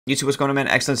YouTube, what's going on, man?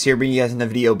 Excellence here, bringing you guys another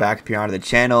video back up here onto the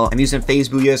channel. I'm using FAZE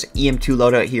BOOYA'S EM2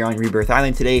 loadout here on Rebirth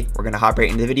Island today. We're going to hop right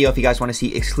into the video. If you guys want to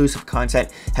see exclusive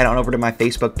content, head on over to my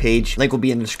Facebook page. Link will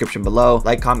be in the description below.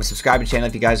 Like, comment, subscribe to the channel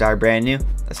if you guys are brand new.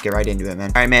 Let's get right into it,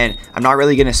 man. All right, man. I'm not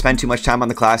really going to spend too much time on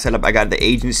the class setup. I got the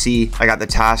agency, I got the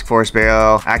task force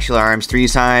barrel, actual arms 3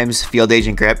 times, field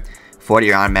agent grip,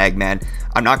 40 round mag, man.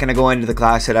 I'm not going to go into the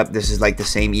class setup. This is like the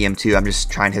same EM2. I'm just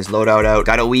trying his loadout out.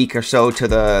 Got a week or so to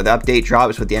the update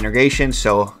drops with the integration,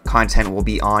 so content will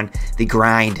be on the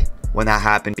grind when that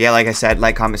happens. But yeah, like I said,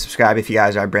 like, comment, subscribe if you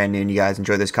guys are brand new and you guys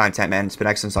enjoy this content, man. It's been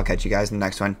excellent. I'll catch you guys in the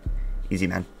next one. Easy,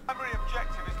 man. Primary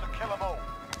objective is to kill them all.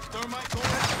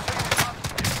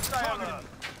 Stay alert.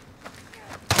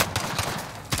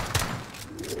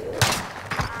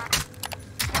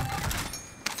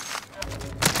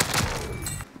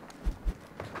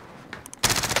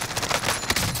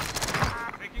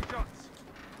 Making shots.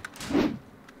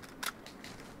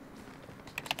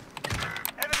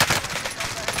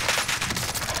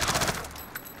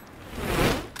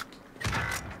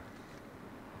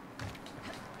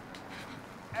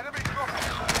 Enemy dropping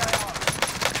into the AR.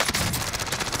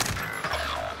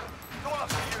 It's all up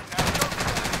to you now.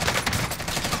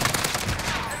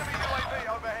 Enemy UAV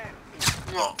overhead.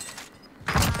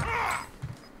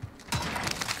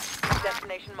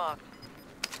 Destination marked.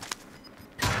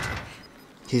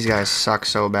 These guys suck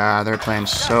so bad. They're playing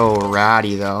so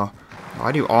ratty, though.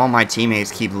 Why do all my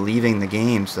teammates keep leaving the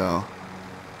games, though?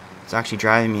 It's actually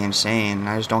driving me insane.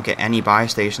 I just don't get any buy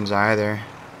stations either.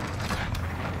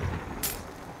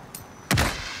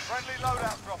 Friendly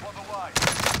loadout drop on the way.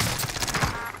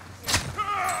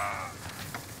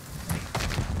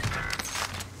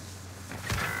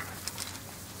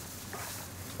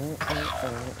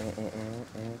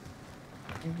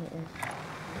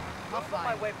 Look at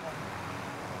my waypoint.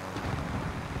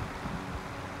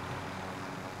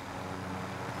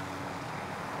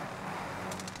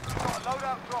 Got a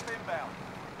loadout drop inbound.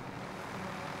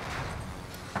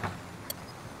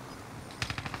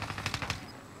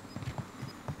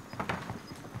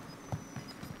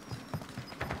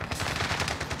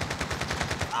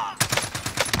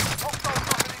 Hostile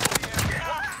dropping into the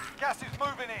area. Gas is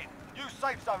moving in. Use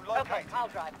safe zone Okay, located. I'll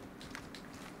drive.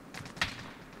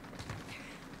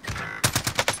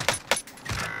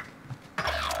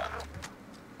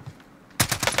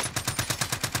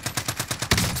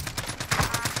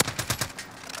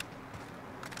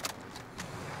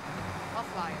 I'll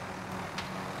fire.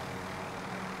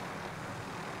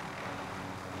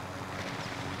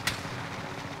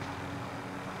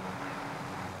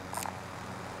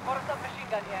 Got a submachine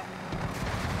gun here.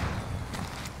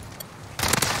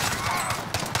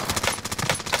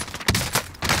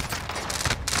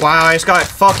 Wow, I just got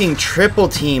fucking triple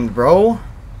teamed, bro.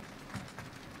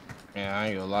 Yeah, I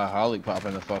ain't gonna lie, Holly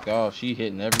popping the fuck off. She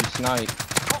hitting every snipe.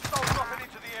 Hostile dropping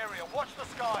into the area. Watch the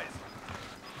skies.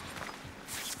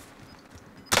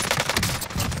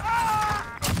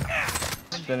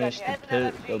 Finish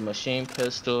the machine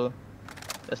pistol.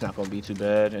 That's not gonna be too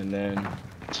bad. And then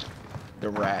the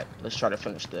rat. Let's try to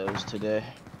finish those today.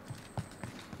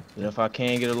 And if I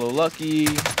can get a little lucky.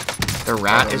 The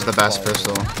rat is the best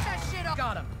pistol.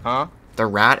 Huh? The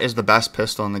rat is the best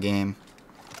pistol in the game.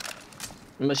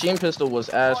 The machine pistol was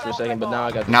ass for a second, but now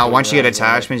I got the Now, 40 once you get rounds on it.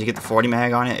 attachments, you get the 40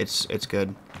 mag on it. It's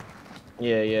good.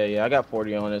 Yeah. I got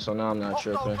 40 on it, so now I'm not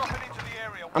Hostile tripping. dropping into the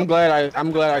area.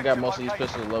 I'm glad I got most of these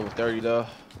pistols at level 30 though.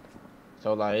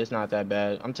 So like it's not that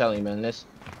bad. I'm telling you, man, this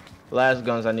last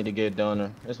guns I need to get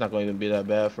done. It's not gonna even be that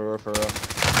bad for real.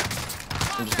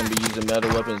 I'm just gonna be using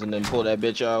metal weapons and then pull that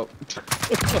bitch out.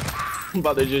 I'm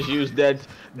about to just use dead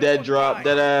drop,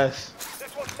 dead ass.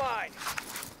 This one's mine.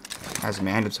 That's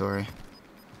mandatory.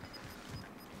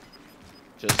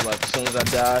 Just like as soon as I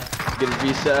die, get a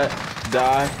reset,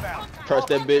 die, press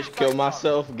that bitch, kill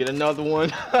myself, get another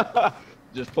one.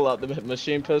 Just pull out the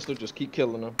machine pistol, just keep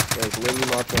killing them. That's literally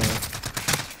my plan.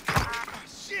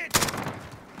 Shit.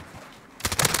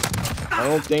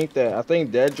 I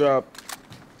think dead drop.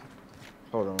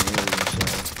 Hold on, let me read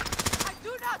this. I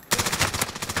do not.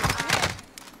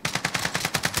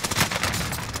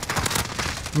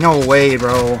 No way,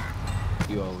 bro.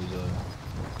 You always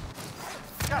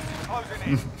Gas is closing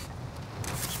in.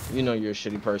 You know you're a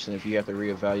shitty person if you have to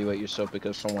reevaluate yourself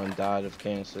because someone died of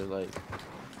cancer. Like,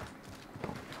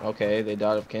 okay, they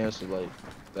died of cancer. Like,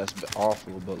 that's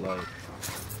awful, but like,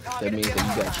 that means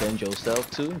that you gotta change yourself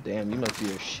too. Damn, you must be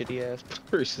a shitty ass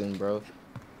person, bro.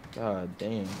 God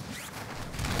damn.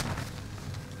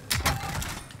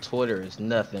 Twitter is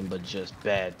nothing but just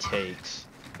bad takes.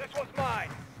 This one's mine.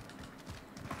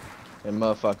 And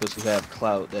motherfuckers who have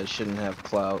clout that shouldn't have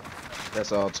clout.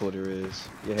 That's all Twitter is.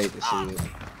 You hate to see it.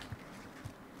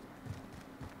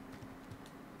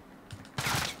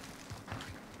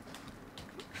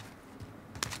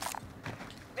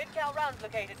 Mid-cal rounds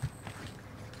located.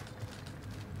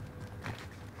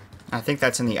 I think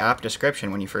that's in the app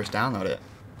description when you first download it.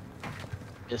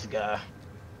 This guy.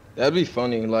 That'd be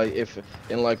funny, like if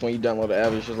and like when you download the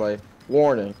app, it's just like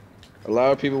warning. A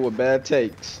lot of people with bad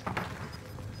takes.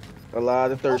 A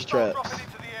lot of thirst Hostiles traps. dropping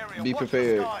into the area. Be Watch the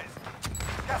prepared. skies.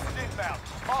 Gas is inbound.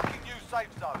 Marking new safe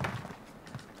zone.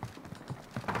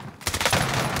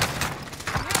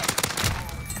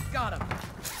 Got him.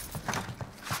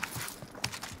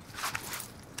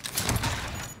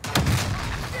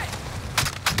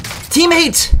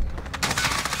 Teammates!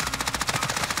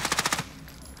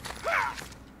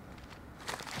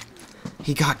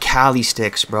 He got Cali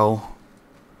sticks, bro.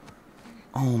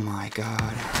 Oh my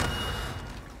god.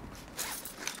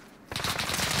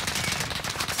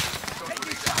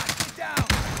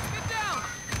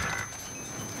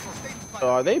 So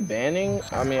are they banning?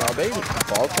 I mean, are they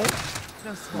faulting?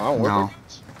 My No.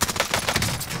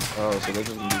 Oh, so they're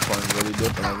just gonna be playing really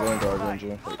different like Vanguard, don't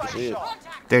you? Hate to see it.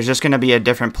 There's just gonna be a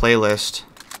different playlist.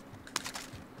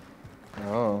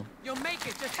 Oh. You'll make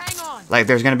it. Just hang on. Like,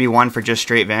 there's gonna be one for just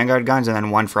straight Vanguard guns and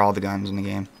then one for all the guns in the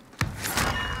game.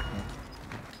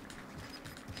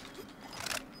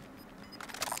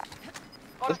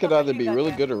 This could either be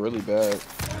really good or really bad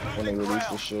when they release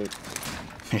this shit.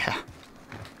 Yeah.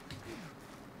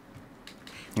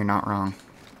 You're not wrong.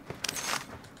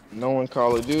 Knowing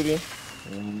Call of Duty,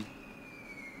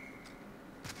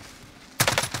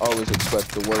 always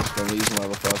expect the worst from these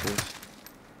motherfuckers.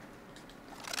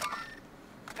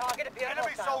 Target appears Enemy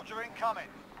hostile. soldier incoming.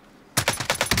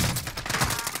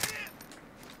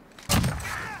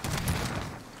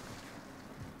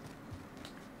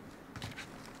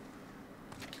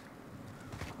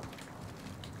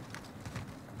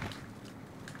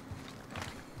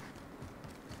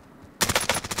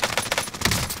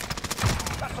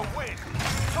 That's a win.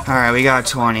 Alright, we got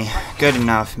 20. Good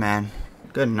enough, man.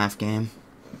 Good enough game.